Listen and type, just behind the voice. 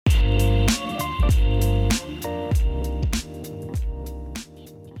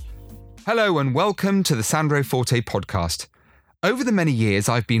Hello and welcome to the Sandro Forte podcast. Over the many years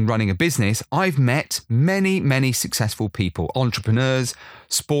I've been running a business, I've met many successful people, entrepreneurs,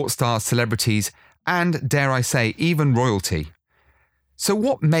 sports stars, celebrities, and dare I say, even royalty. So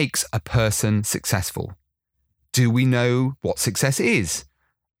what makes a person successful? Do we know what success is?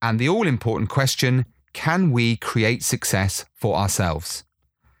 And the all-important question, can we create success for ourselves?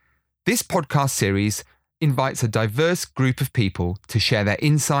 This podcast series invites a diverse group of people to share their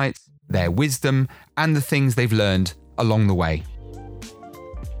insights, their wisdom, and the things they've learned along the way.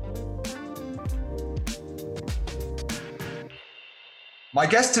 My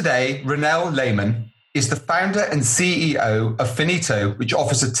guest today, Ronel Lehmann, is the founder and CEO of Finito, which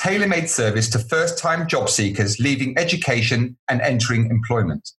offers a tailor-made service to first-time job seekers leaving education and entering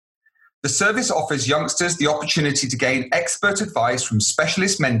employment. The service offers youngsters the opportunity to gain expert advice from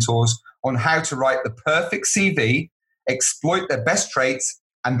specialist mentors on how to write the perfect CV, exploit their best traits,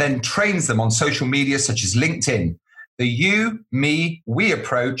 and then trains them on social media such as LinkedIn. The you, me, we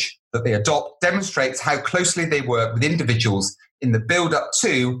approach that they adopt demonstrates how closely they work with individuals in the build-up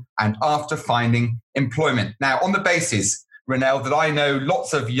to and after finding employment. Now, on the basis, Ronel, that I know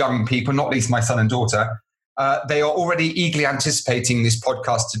lots of young people, not least my son and daughter, they are already eagerly anticipating this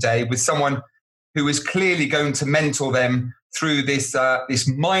podcast today with someone who is clearly going to mentor them through this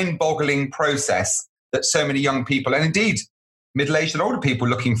mind-boggling process that so many young people, and indeed middle-aged and older people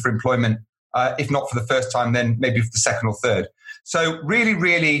looking for employment, if not for the first time, then maybe for the second or third. So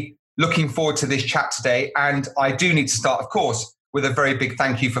really looking forward to this chat today. And I do need to start, of course, with a very big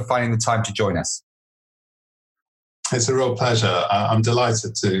thank you for finding the time to join us. It's a real pleasure. I'm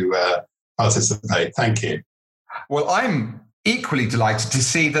delighted to participate. Thank you. Well, I'm equally delighted to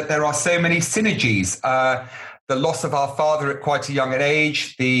see that there are so many synergies. The loss of our father at quite a young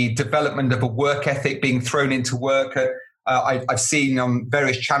age, the development of a work ethic being thrown into work. I've seen on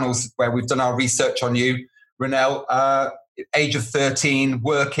various channels where we've done our research on you, Ronel, age of 13,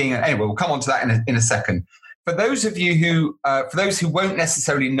 working. And anyway, we'll come on to that in a second. For those of you who won't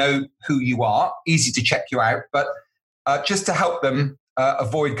necessarily know who you are, easy to check you out, but just to help them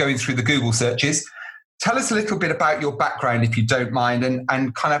avoid going through the Google searches, tell us a little bit about your background, if you don't mind,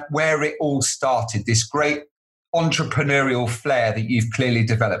 and kind of where it all started, this great entrepreneurial flair that you've clearly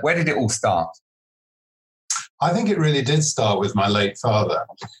developed. Where did it all start? I think it really did start with my late father.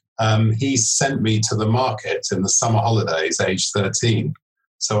 He sent me to the market in the summer holidays, age 13.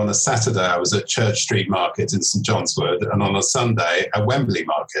 So on a Saturday, I was at Church Street Market in St John's Wood, and on a Sunday at Wembley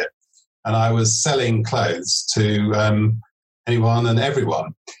Market. And I was selling clothes to anyone and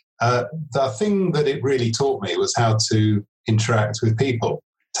everyone. The thing that it really taught me was how to interact with people,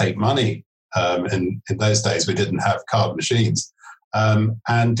 take money. In those days, we didn't have card machines,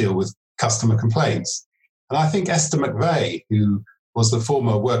 and deal with customer complaints. And I think Esther McVeigh, who was the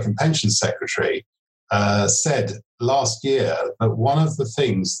former Work and Pensions Secretary, said last year that one of the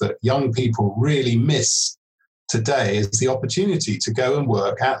things that young people really miss today is the opportunity to go and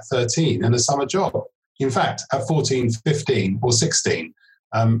work at 13 in a summer job. In fact, at 14, 15 or 16.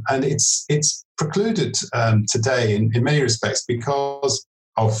 And it's precluded today in many respects because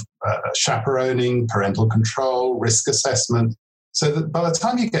of chaperoning, parental control, risk assessment. So that by the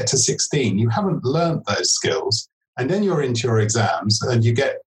time you get to 16, you haven't learned those skills, and then you're into your exams and you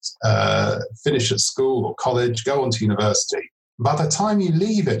get finish at school or college, go on to university. By the time you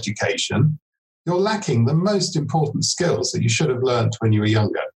leave education, you're lacking the most important skills that you should have learned when you were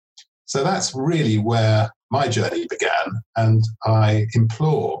younger. So that's really where my journey began, and I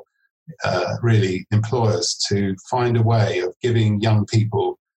implore really employers to find a way of giving young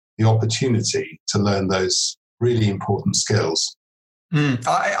people the opportunity to learn those really important skills.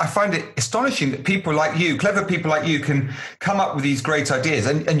 I find it astonishing that people like you, clever people like you, can come up with these great ideas.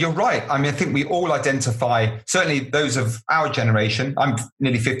 And you're right. I mean, I think we all identify, certainly those of our generation. I'm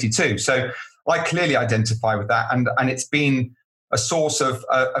nearly 52, so I clearly identify with that. And it's been a source of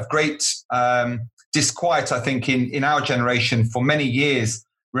great disquiet, I think, in our generation for many years,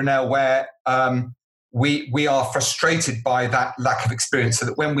 Ronel, where we are frustrated by that lack of experience, so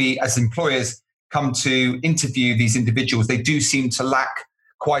that when we as employers come to interview these individuals, they do seem to lack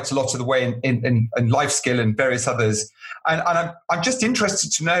quite a lot of the way in life skill and various others. And I'm just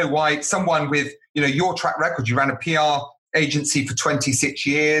interested to know why someone with your track record, you ran a PR agency for 26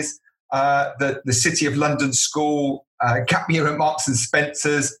 years, the City of London School, gap year at Marks and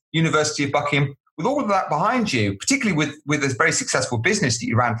Spencer's, University of Buckingham, with all of that behind you, particularly with a very successful business that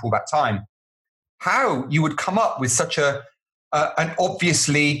you ran for all that time, how you would come up with such an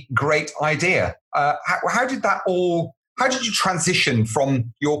obviously great idea. How did you transition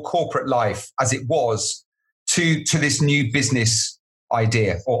from your corporate life as it was to this new business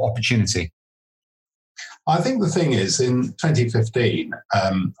idea or opportunity? I think the thing is, in 2015,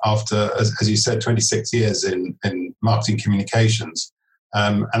 after, as you said, 26 years in marketing communications,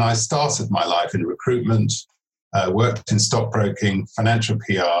 and I started my life in recruitment, worked in stockbroking, financial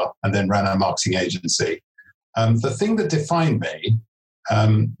PR, and then ran a marketing agency. The thing that defined me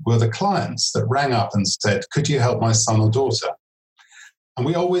were the clients that rang up and said, could you help my son or daughter? And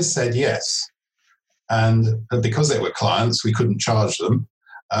we always said yes. And because they were clients, we couldn't charge them.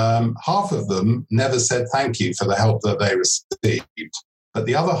 Half of them never said thank you for the help that they received. But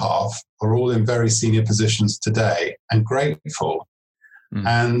the other half are all in very senior positions today and grateful.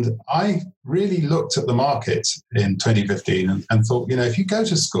 And I really looked at the market in 2015 and thought, if you go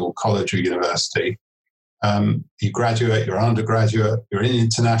to school, college or university, you graduate, you're an undergraduate, you're an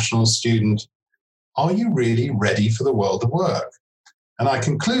international student, are you really ready for the world of work? And I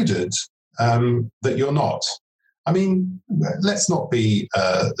concluded that you're not. I mean, let's not be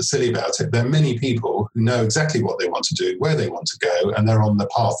silly about it. There are many people who know exactly what they want to do, where they want to go, and they're on the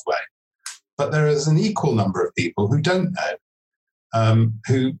pathway. But there is an equal number of people who don't know.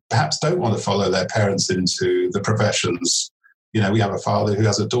 Who perhaps don't want to follow their parents into the professions. We have a father who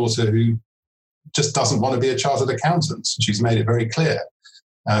has a daughter who just doesn't want to be a chartered accountant. She's made it very clear.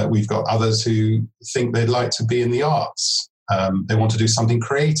 We've got others who think they'd like to be in the arts. They want to do something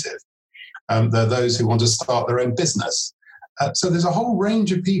creative. There are those who want to start their own business. So there's a whole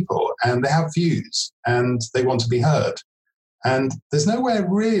range of people, and they have views, and they want to be heard. And there's nowhere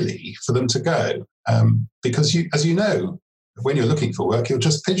really for them to go, because as you know, when you're looking for work, you're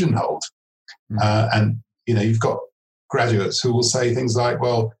just pigeonholed. And, you've got graduates who will say things like,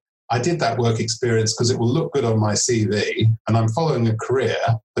 well, I did that work experience because it will look good on my CV and I'm following a career,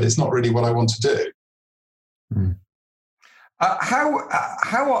 but it's not really what I want to do.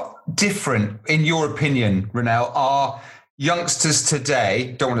 How different, in your opinion, Ronel, are youngsters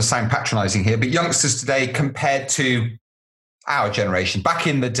today, don't want to sound patronizing here, but youngsters today compared to our generation, back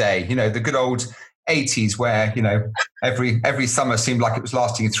in the day, the good old 80s where, every summer seemed like it was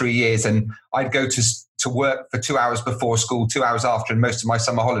lasting 3 years, and I'd go to work for 2 hours before school, 2 hours after, and most of my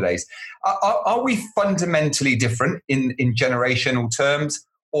summer holidays. Are we fundamentally different in generational terms,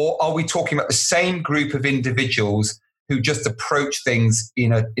 or are we talking about the same group of individuals who just approach things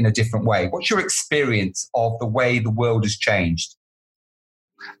in a different way? What's your experience of the way the world has changed?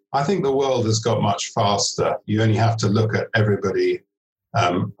 I think the world has got much faster. You only have to look at everybody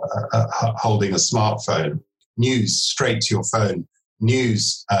holding a smartphone, news straight to your phone,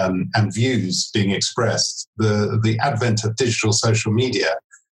 news and views being expressed, the advent of digital social media,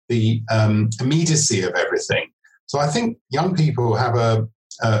 the immediacy of everything. So I think young people have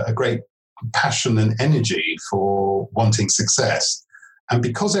a great passion and energy for wanting success. And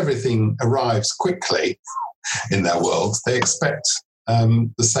because everything arrives quickly in their world, they expect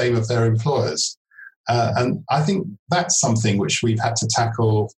the same of their employers. And I think that's something which we've had to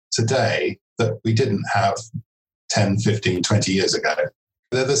tackle today that we didn't have 10, 15, 20 years ago.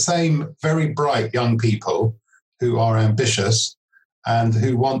 They're the same very bright young people who are ambitious and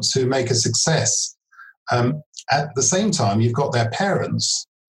who want to make a success. At the same time, you've got their parents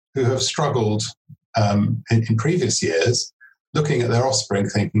who have struggled in previous years, looking at their offspring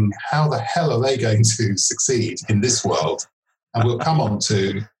thinking, how the hell are they going to succeed in this world? And we'll come on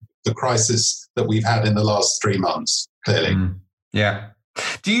to the crisis that we've had in the last 3 months, clearly. Yeah.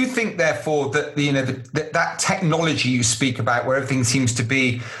 Do you think, therefore, that that technology you speak about, where everything seems to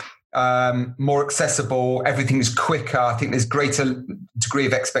be more accessible, everything is quicker, I think there's greater degree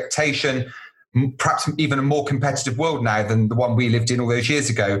of expectation, perhaps even a more competitive world now than the one we lived in all those years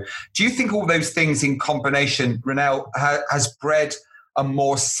ago. Do you think all those things in combination, Ronel, has bred a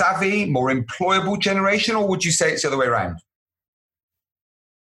more savvy, more employable generation, or would you say it's the other way around?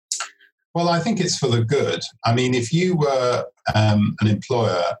 Well, I think it's for the good. I mean, if you were an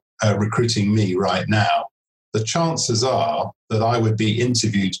employer recruiting me right now, the chances are that I would be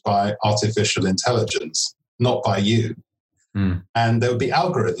interviewed by artificial intelligence, not by you. And there would be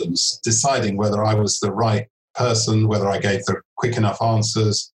algorithms deciding whether I was the right person, whether I gave the quick enough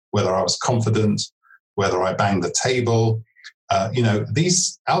answers, whether I was confident, whether I banged the table.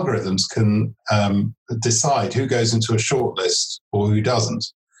 These algorithms can decide who goes into a shortlist or who doesn't.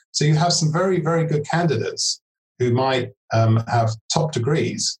 So you have some very, very good candidates who might have top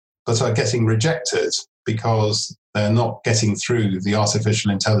degrees, but are getting rejected because they're not getting through the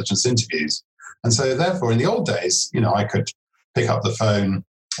artificial intelligence interviews. And so therefore, in the old days, I could pick up the phone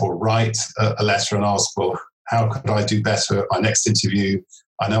or write a letter and ask, well, how could I do better at my next interview?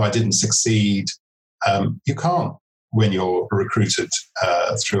 I know I didn't succeed. You can't when you're recruited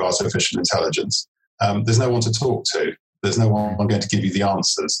through artificial intelligence. There's no one to talk to. There's no one going to give you the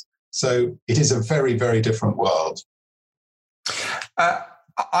answers. So it is a very, very different world.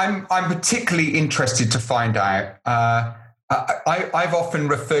 I'm particularly interested to find out. I've often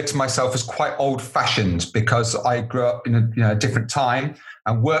referred to myself as quite old-fashioned because I grew up in a different time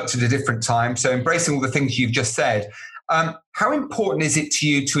and worked at a different time. So embracing all the things you've just said, how important is it to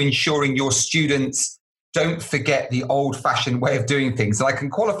you to ensuring your students don't forget the old-fashioned way of doing things? And I can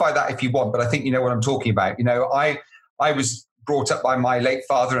qualify that if you want, but I think you know what I'm talking about. I was brought up by my late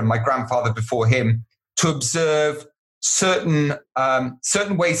father and my grandfather before him to observe certain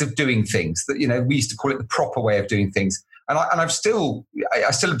ways of doing things that, we used to call it the proper way of doing things. And I still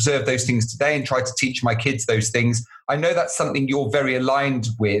observe those things today and try to teach my kids those things. I know that's something you're very aligned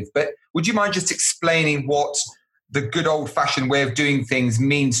with, but would you mind just explaining what the good old-fashioned way of doing things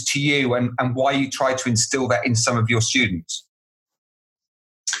means to you and why you try to instill that in some of your students?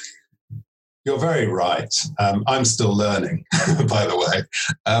 You're very right. I'm still learning, by the way.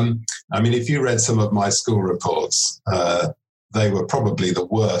 If you read some of my school reports, they were probably the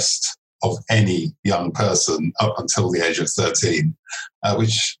worst of any young person up until the age of 13,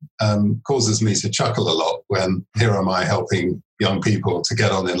 which causes me to chuckle a lot when here am I helping young people to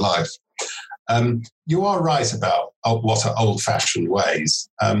get on in life. You are right about what are old-fashioned ways.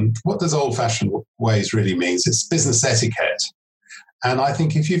 What does old-fashioned ways really mean? It's business etiquette. And I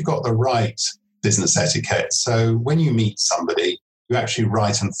think if you've got the right business etiquette, so when you meet somebody, you actually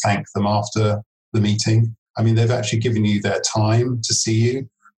write and thank them after the meeting. They've actually given you their time to see you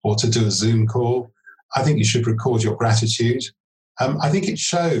or to do a Zoom call. I think you should record your gratitude. I think it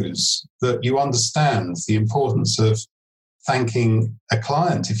shows that you understand the importance of thanking a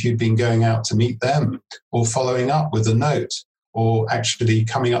client if you've been going out to meet them, or following up with a note, or actually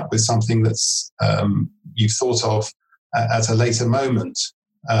coming up with something that's you've thought of at a later moment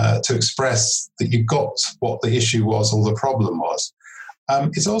to express that you got what the issue was or the problem was.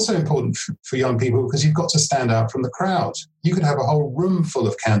 It's also important for young people because you've got to stand out from the crowd. You could have a whole room full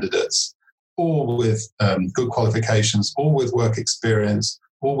of candidates, all with good qualifications, all with work experience,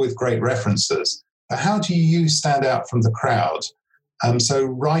 all with great references. But how do you stand out from the crowd? So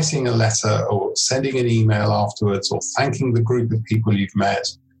writing a letter or sending an email afterwards or thanking the group of people you've met,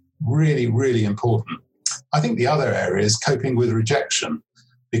 really, really important. I think the other area is coping with rejection,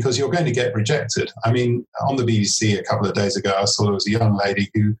 because you're going to get rejected. On the BBC a couple of days ago, I saw there was a young lady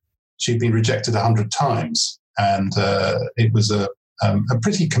she'd been rejected 100 times. And it was a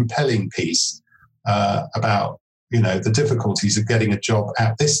pretty compelling piece about, the difficulties of getting a job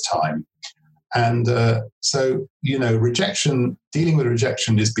at this time. And so, dealing with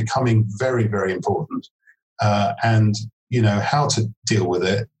rejection is becoming very, very important. And how to deal with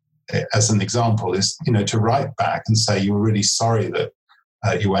it, as an example, is, to write back and say you were really sorry that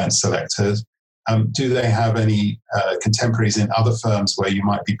you weren't selected. Do they have any contemporaries in other firms where you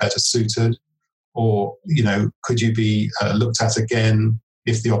might be better suited? Or, could you be looked at again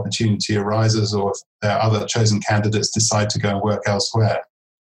if the opportunity arises, or if there are other chosen candidates decide to go and work elsewhere?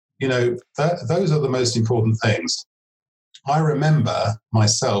 Those are the most important things. I remember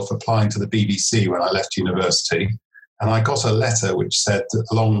myself applying to the BBC when I left university, and I got a letter which said that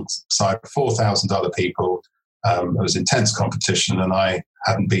alongside 4,000 other people, there was intense competition and I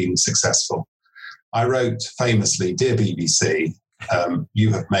hadn't been successful. I wrote famously, "Dear BBC,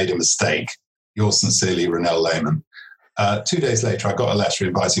 you have made a mistake. Yours sincerely, Ronel Lehmann." 2 days later, I got a letter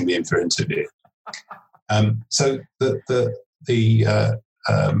inviting me in for an interview. So the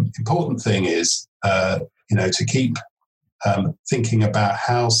important thing is, to keep thinking about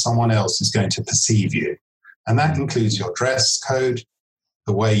how someone else is going to perceive you. And that includes your dress code,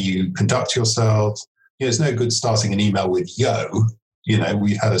 the way you conduct yourself. It's no good starting an email with "yo."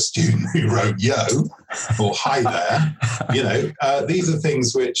 We've had a student who wrote "yo" or "hi there." These are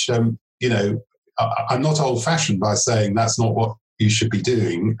things which, I'm not old-fashioned by saying that's not what you should be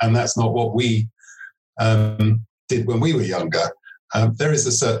doing, and that's not what we did when we were younger. There is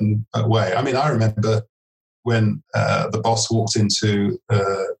a certain way. I remember when the boss walked into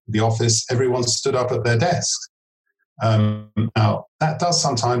the office, everyone stood up at their desk. Now, that does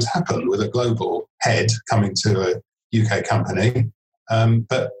sometimes happen with a global head coming to a UK company,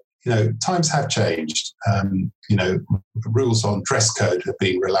 but times have changed. Rules on dress code have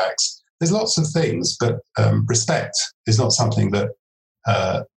been relaxed. There's lots of things, but respect is not something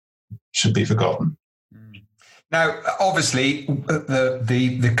that should be forgotten. Now, obviously,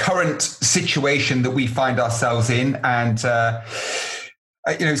 the current situation that we find ourselves in, and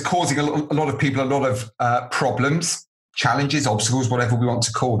is causing a lot of people a lot of problems, challenges, obstacles, whatever we want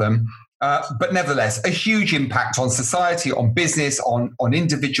to call them. But nevertheless, a huge impact on society, on business, on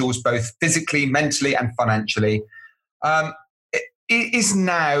individuals, both physically, mentally, and financially. Um, is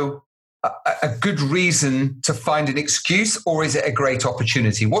now a good reason to find an excuse, or is it a great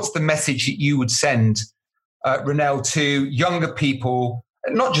opportunity? What's the message that you would send, Ronel, to younger people,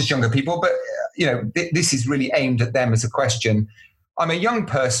 not just younger people, but this is really aimed at them as a question. I'm a young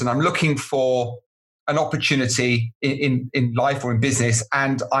person. I'm looking for an opportunity in life or in business,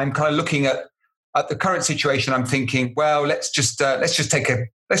 and I'm kind of looking at the current situation. I'm thinking, well, let's just take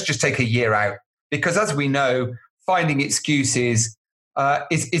a year out, because as we know, finding excuses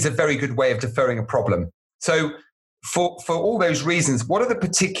is a very good way of deferring a problem. So for all those reasons, what are the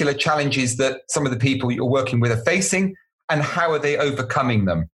particular challenges that some of the people you're working with are facing, and how are they overcoming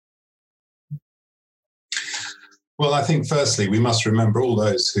them? Well, I think firstly, we must remember all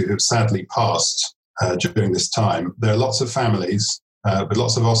those who have sadly passed during this time. There are lots of families with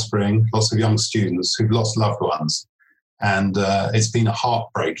lots of offspring, lots of young students who've lost loved ones. And it's been a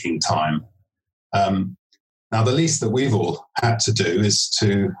heartbreaking time. Now, the least that we've all had to do is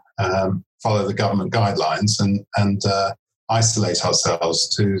to follow the government guidelines and isolate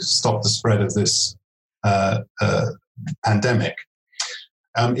ourselves to stop the spread of this pandemic.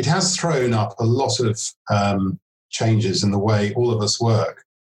 It has thrown up a lot of changes in the way all of us work.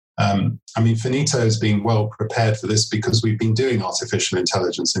 Finito has been well prepared for this because we've been doing artificial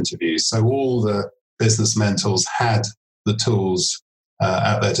intelligence interviews. So all the business mentors had the tools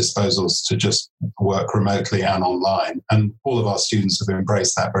at their disposals to just work remotely and online. And all of our students have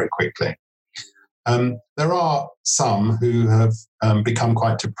embraced that very quickly. There are some who have become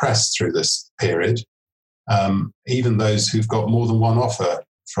quite depressed through this period, even those who've got more than one offer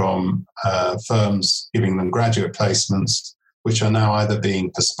from firms giving them graduate placements, which are now either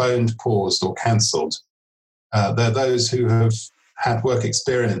being postponed, paused, or cancelled. There are those who have had work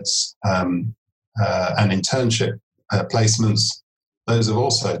experience and internship placements. Those have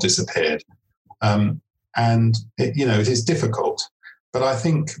also disappeared. And it is difficult. But I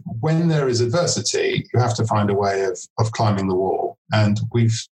think when there is adversity, you have to find a way of climbing the wall. And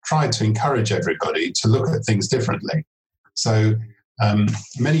we've tried to encourage everybody to look at things differently. So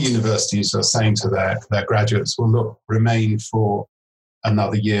many universities are saying to their graduates, well, remain for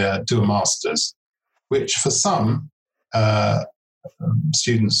another year, do a master's, which for some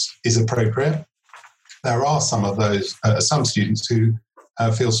students is appropriate. There are some students who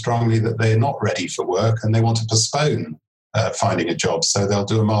feel strongly that they're not ready for work and they want to postpone finding a job. So they'll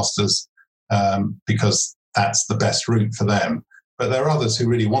do a master's because that's the best route for them. But there are others who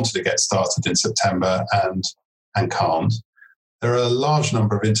really wanted to get started in September and can't. There are a large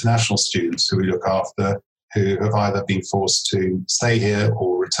number of international students who we look after who have either been forced to stay here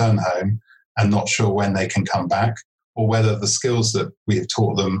or return home and not sure when they can come back, or whether the skills that we have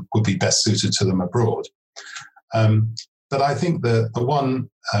taught them would be best suited to them abroad. But I think the one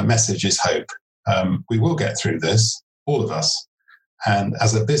message is hope. We will get through this, all of us. And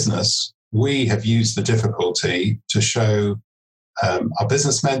as a business, we have used the difficulty to show our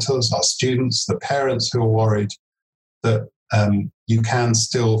business mentors, our students, the parents who are worried that you can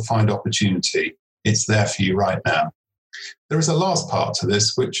still find opportunity. It's there for you right now. There is a last part to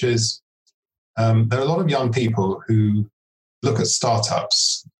this, which is there are a lot of young people who look at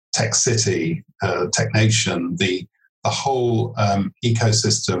startups, Tech City, Tech Nation, the whole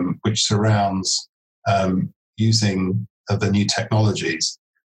ecosystem which surrounds using the new technologies.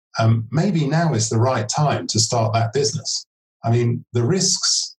 Maybe now is the right time to start that business. The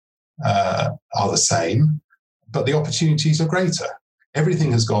risks are the same, but the opportunities are greater.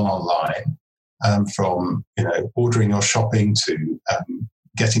 Everything has gone online, from ordering your shopping to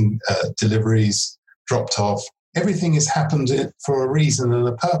getting deliveries dropped off. Everything has happened for a reason and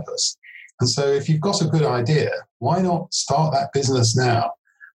a purpose. And so if you've got a good idea, why not start that business now?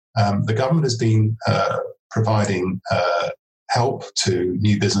 The government has been providing help to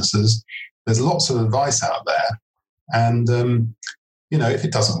new businesses. There's lots of advice out there. And, if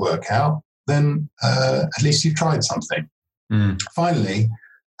it doesn't work out, then at least you've tried something. Finally,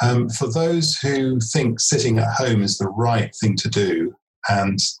 for those who think sitting at home is the right thing to do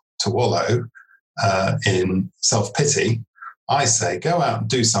and to wallow in self-pity, I say go out and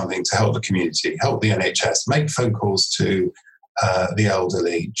do something to help the community, help the NHS, make phone calls to the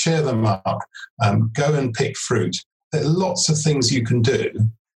elderly, cheer them up, go and pick fruit. There are lots of things you can do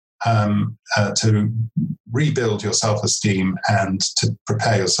to rebuild your self-esteem and to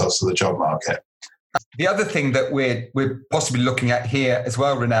prepare yourselves for the job market. The other thing that we're possibly looking at here as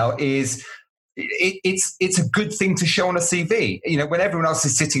well, Ronel, is it's a good thing to show on a CV. When everyone else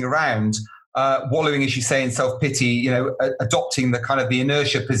is sitting around wallowing, as you say, in self-pity, adopting the kind of the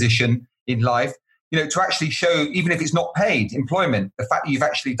inertia position in life, to actually show, even if it's not paid employment, the fact that you've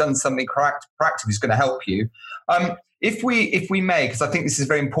actually done something proactive is going to help you. If we may, because I think this is a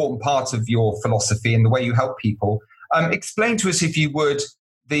very important part of your philosophy and the way you help people, explain to us, if you would,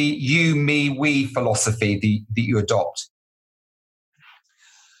 the you, me, we philosophy that you adopt.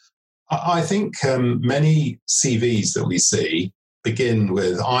 I think many CVs that we see begin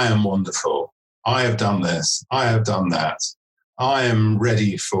with, I am wonderful, I have done this, I have done that, I am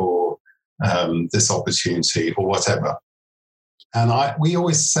ready for this opportunity or whatever. And we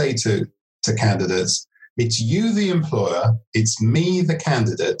always say to candidates, it's you, the employer, it's me, the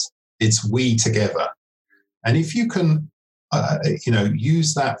candidate, it's we together. And if you can,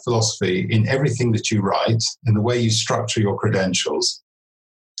 use that philosophy in everything that you write, in the way you structure your credentials,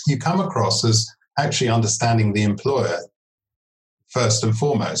 you come across as actually understanding the employer first and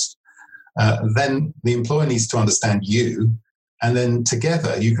foremost. Then the employer needs to understand you, and then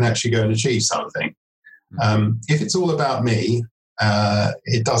together you can actually go and achieve something. If it's all about me,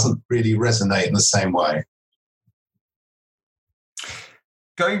 it doesn't really resonate in the same way.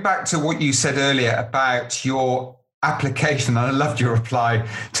 Going back to what you said earlier about your application, and I loved your reply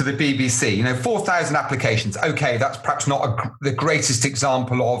to the BBC, 4,000 applications. Okay, that's perhaps not the greatest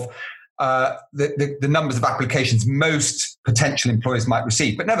example of the numbers of applications most potential employers might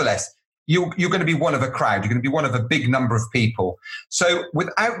receive. But nevertheless, you're going to be one of a crowd. You're going to be one of a big number of people. So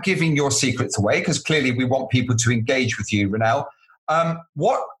without giving your secrets away, because clearly we want people to engage with you, Ronel,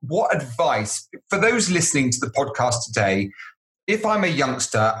 what advice, for those listening to the podcast today, if I'm a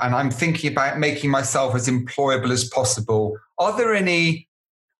youngster and I'm thinking about making myself as employable as possible, are there any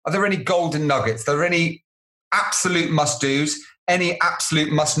golden nuggets? Are there any absolute must-dos, any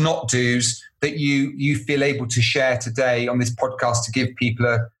absolute must-not-dos that you feel able to share today on this podcast to give people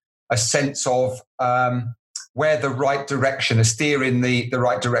a sense of where the right direction, a steer in the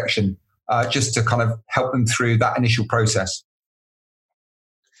right direction, just to kind of help them through that initial process?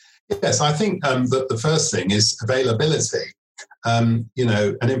 Yes, I think that the first thing is availability. An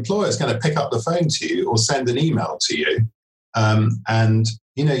employer is going to pick up the phone to you or send an email to you, and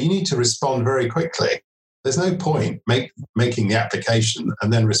you need to respond very quickly. There's no point making the application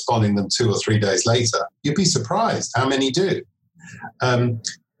and then responding them 2 or 3 days later. You'd be surprised how many do.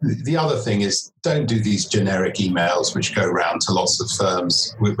 The other thing is, don't do these generic emails which go around to lots of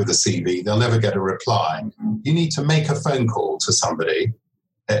firms with a CV. They'll never get a reply. You need to make a phone call to somebody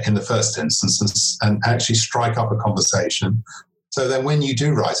in the first instance and actually strike up a conversation. So then when you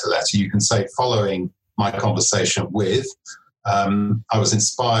do write a letter, you can say, following my conversation with, I was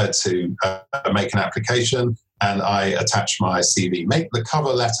inspired to make an application and I attach my CV. Make the cover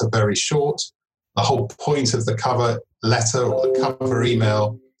letter very short. The whole point of the cover letter or the cover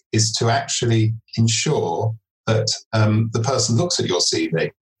email is to actually ensure that the person looks at your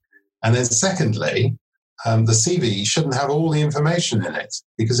CV. And then secondly, the CV shouldn't have all the information in it,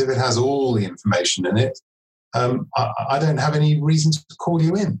 because if it has all the information in it, I don't have any reason to call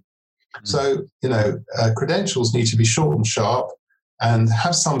you in. So, credentials need to be short and sharp and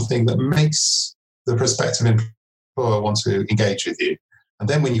have something that makes the prospective employer want to engage with you. And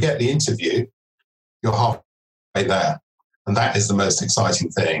then when you get the interview, you're halfway there. And that is the most exciting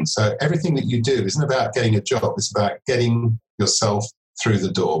thing. So everything that you do isn't about getting a job. It's about getting yourself through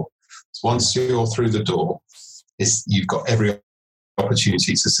the door. So once you're through the door, you've got every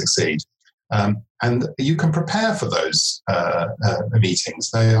opportunity to succeed. And you can prepare for those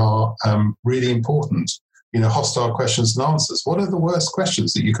meetings. They are really important. Hostile questions and answers. What are the worst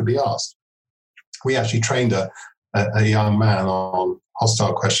questions that you could be asked? We actually trained a young man on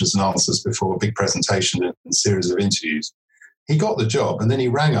hostile questions and answers before a big presentation and a series of interviews. He got the job, and then he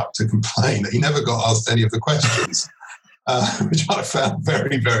rang up to complain that he never got asked any of the questions, which I found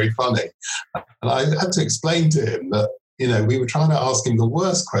very, very funny. And I had to explain to him that, we were trying to ask him the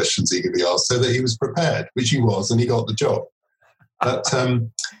worst questions he could be asked so that he was prepared, which he was, and he got the job. But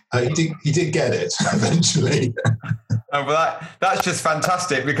he did get it eventually. Oh, well, that's just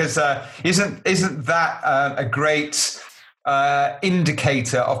fantastic, because isn't that a great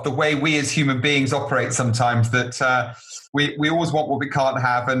indicator of the way we as human beings operate sometimes, that we always want what we can't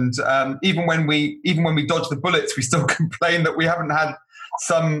have, and even when we dodge the bullets, we still complain that we haven't had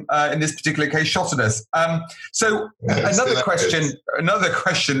some, in this particular case, shot at us. So another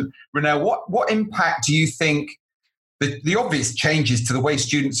question, Ronel, what impact do you think the obvious changes to the way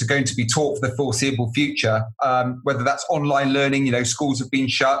students are going to be taught for the foreseeable future, whether that's online learning, schools have been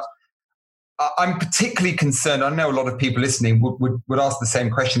shut. I'm particularly concerned, I know a lot of people listening would ask the same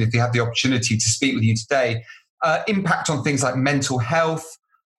question if they had the opportunity to speak with you today, impact on things like mental health,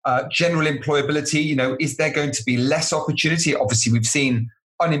 general employability. Is there going to be less opportunity? Obviously, we've seen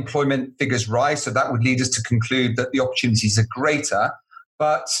unemployment figures rise, so that would lead us to conclude that the opportunities are greater.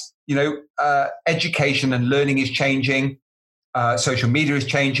 But education and learning is changing. Social media is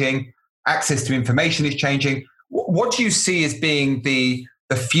changing. Access to information is changing. What do you see as being the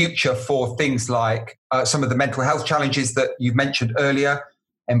future for things like some of the mental health challenges that you mentioned earlier,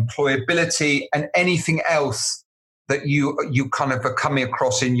 employability, and anything else that you kind of are coming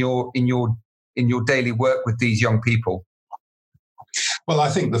across in your daily work with these young people? Well, I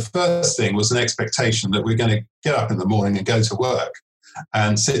think the first thing was an expectation that we're going to get up in the morning and go to work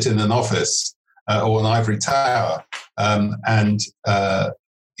and sit in an office or an ivory tower. There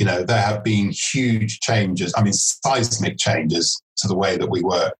have been huge changes, seismic changes to the way that we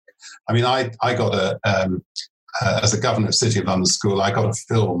work. I got as a governor of City of London School, I got a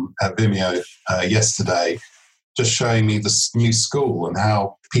film at Vimeo yesterday just showing me the new school and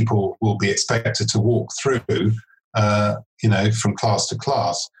how people will be expected to walk through, from class to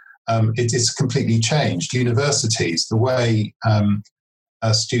class. It's completely changed. Universities, the way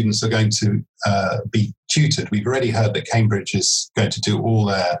students are going to be tutored. We've already heard that Cambridge is going to do all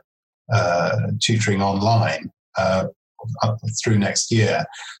their tutoring online through next year.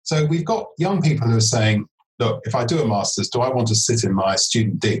 So we've got young people who are saying, look, if I do a master's, do I want to sit in my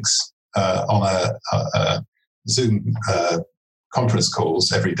student digs on a Zoom conference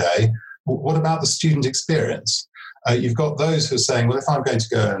calls every day? What about the student experience? You've got those who are saying, well, if I'm going to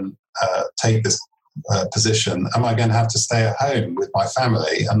go and take this position, am I going to have to stay at home with my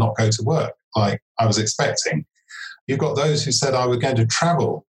family and not go to work like I was expecting? You've got those who said I was going to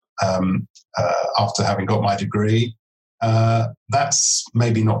travel after having got my degree. That's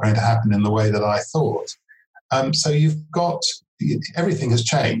maybe not going to happen in the way that I thought. So you've got, everything has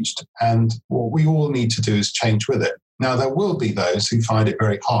changed, and what we all need to do is change with it. Now, there will be those who find it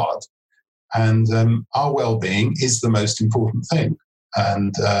very hard, and our well-being is the most important thing.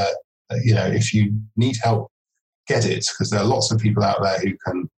 And, if you need help, get it, because there are lots of people out there who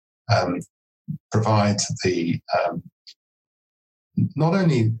can provide the not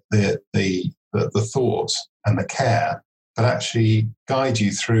only the thought and the care, but actually guide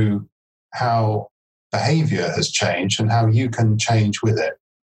you through how behavior has changed and how you can change with it.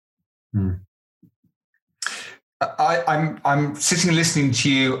 I'm sitting and listening to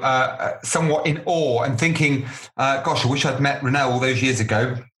you somewhat in awe and thinking, gosh, I wish I'd met Ronel all those years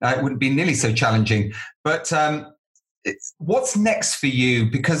ago. It wouldn't be nearly so challenging. But what's next for you?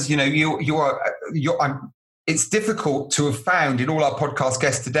 Because it's difficult to have found in all our podcast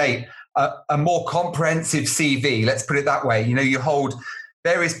guests to date a more comprehensive CV. Let's put it that way. You hold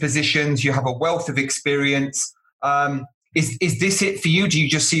various positions. You have a wealth of experience. Is this it for you? Do you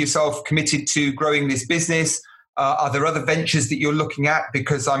just see yourself committed to growing this business? Are there other ventures that you're looking at?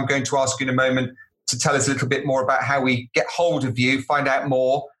 Because I'm going to ask you in a moment to tell us a little bit more about how we get hold of you, find out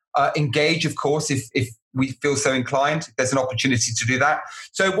more, engage, of course, if we feel so inclined. There's an opportunity to do that.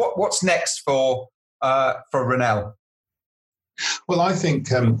 So what's next for Ronel? Well, I think,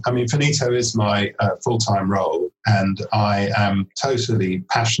 Finito is my full-time role, and I am totally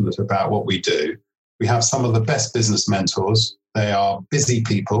passionate about what we do. We have some of the best business mentors. They are busy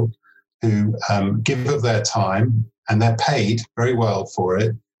people who give of their time, and they're paid very well for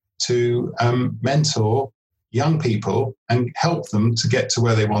it, to mentor young people and help them to get to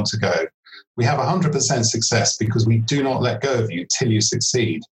where they want to go. We have 100% success because we do not let go of you till you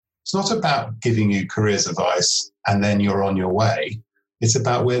succeed. It's not about giving you careers advice and then you're on your way. It's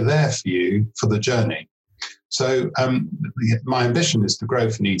about we're there for you for the journey. So my ambition is to grow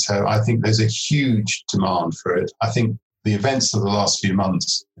Finito. I think there's a huge demand for it. I think the events of the last few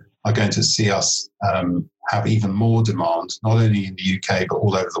months are going to see us have even more demand, not only in the UK, but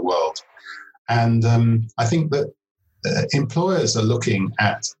all over the world. And I think that employers are looking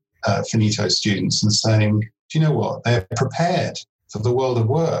at Finito students and saying, do you know what? They're prepared for the world of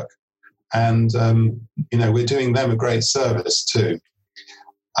work. And, we're doing them a great service too.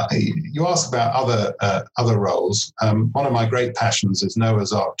 You ask about other roles. One of my great passions is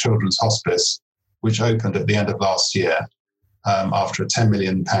Noah's Ark Children's Hospice, which opened at the end of last year after a £10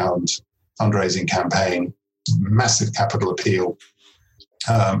 million fundraising campaign, massive capital appeal,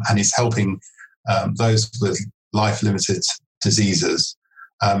 and is helping those with life-limited diseases.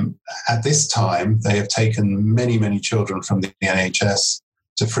 At this time, they have taken many, many children from the NHS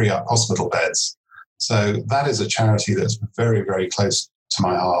to free up hospital beds. So that is a charity that's very, very close to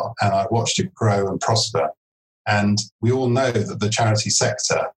my heart, and I've watched it grow and prosper. And we all know that the charity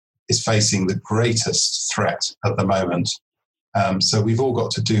sector is facing the greatest threat at the moment. So we've all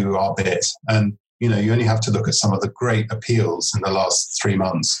got to do our bit. And, you only have to look at some of the great appeals in the last 3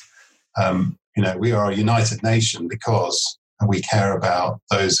 months. We are a united nation because we care about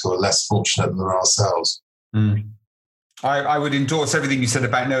those who are less fortunate than ourselves. Mm. I would endorse everything you said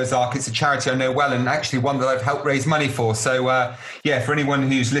about Noah's Ark. It's a charity I know well, and actually one that I've helped raise money for. So, for anyone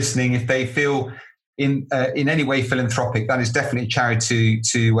who's listening, if they feel in any way philanthropic, that is definitely a charity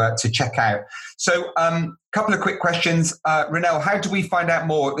to check out. So, couple of quick questions, Ronel. How do we find out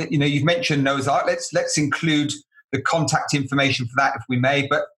more? You've mentioned Noah's Ark. Let's include the contact information for that, if we may.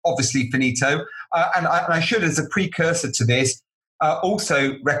 But obviously, finito. And I should, as a precursor to this,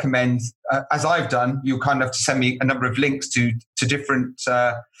 also recommend, as I've done, you'll kind of have to send me a number of links to different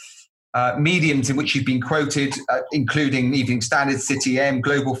mediums in which you've been quoted, including Evening Standard, City M,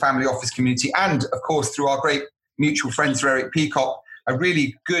 Global Family Office Community, and of course through our great mutual friends, Eric Peacock, a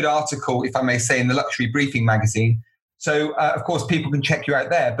really good article, if I may say, in the Luxury Briefing magazine. So of course people can check you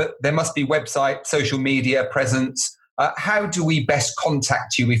out there, but there must be website, social media presence. How do we best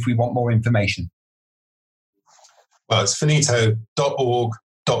contact you if we want more information? Well, it's finito.org.uk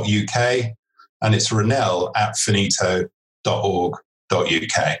and it's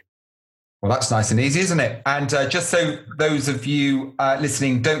ronel@finito.org.uk. Well, that's nice and easy, isn't it? And just so those of you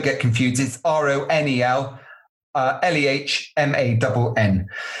listening don't get confused, it's RONEL LEHMANN.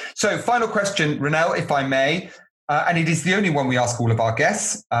 So final question, Ronel, if I may. And it is the only one we ask all of our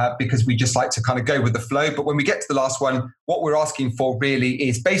guests because we just like to kind of go with the flow. But when we get to the last one, what we're asking for really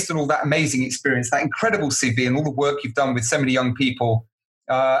is, based on all that amazing experience, that incredible CV and all the work you've done with so many young people,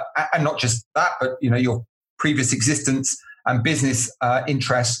 and not just that, but your previous existence and business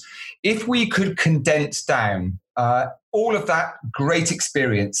interests, if we could condense down all of that great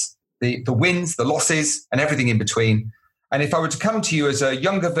experience, the wins, the losses, and everything in between, and if I were to come to you as a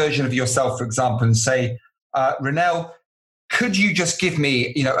younger version of yourself, for example, and say, Ronel, could you just give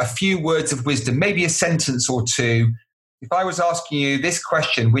me, a few words of wisdom, maybe a sentence or two, if I was asking you this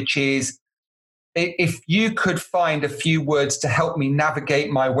question, which is, if you could find a few words to help me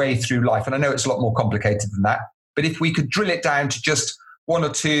navigate my way through life, and I know it's a lot more complicated than that, but if we could drill it down to just one or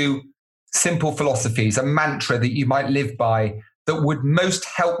two simple philosophies, a mantra that you might live by that would most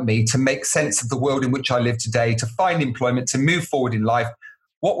help me to make sense of the world in which I live today, to find employment, to move forward in life,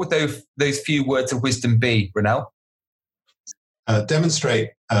 what would those few words of wisdom be, Ronel?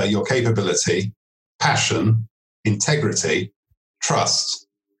 Demonstrate your capability, passion, integrity, trust,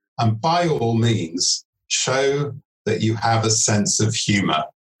 and by all means, show that you have a sense of humor.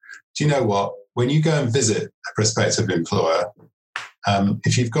 Do you know what? When you go and visit a prospective employer,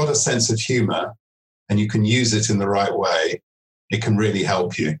 if you've got a sense of humor and you can use it in the right way, it can really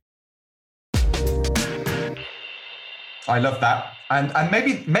help you. I love that. And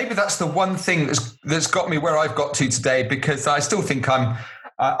maybe that's the one thing that's got me where I've got to today, because I still think I'm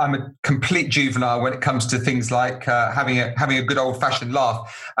a complete juvenile when it comes to things like having a good old fashioned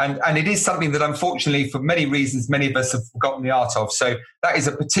laugh. And it is something that unfortunately, for many reasons, many of us have forgotten the art of. So that is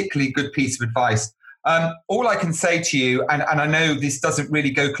a particularly good piece of advice. All I can say to you, and I know this doesn't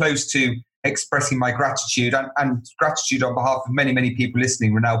really go close to expressing my gratitude and gratitude on behalf of many, many people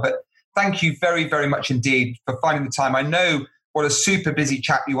listening, Ronel, but thank you very, very much indeed for finding the time. I know what a super busy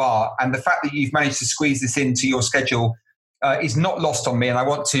chap you are, and the fact that you've managed to squeeze this into your schedule is not lost on me. And I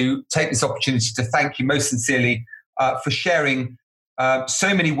want to take this opportunity to thank you most sincerely for sharing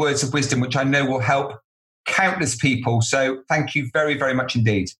so many words of wisdom, which I know will help countless people. So thank you very, very much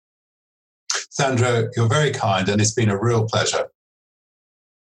indeed. Sandro, you're very kind, and it's been a real pleasure.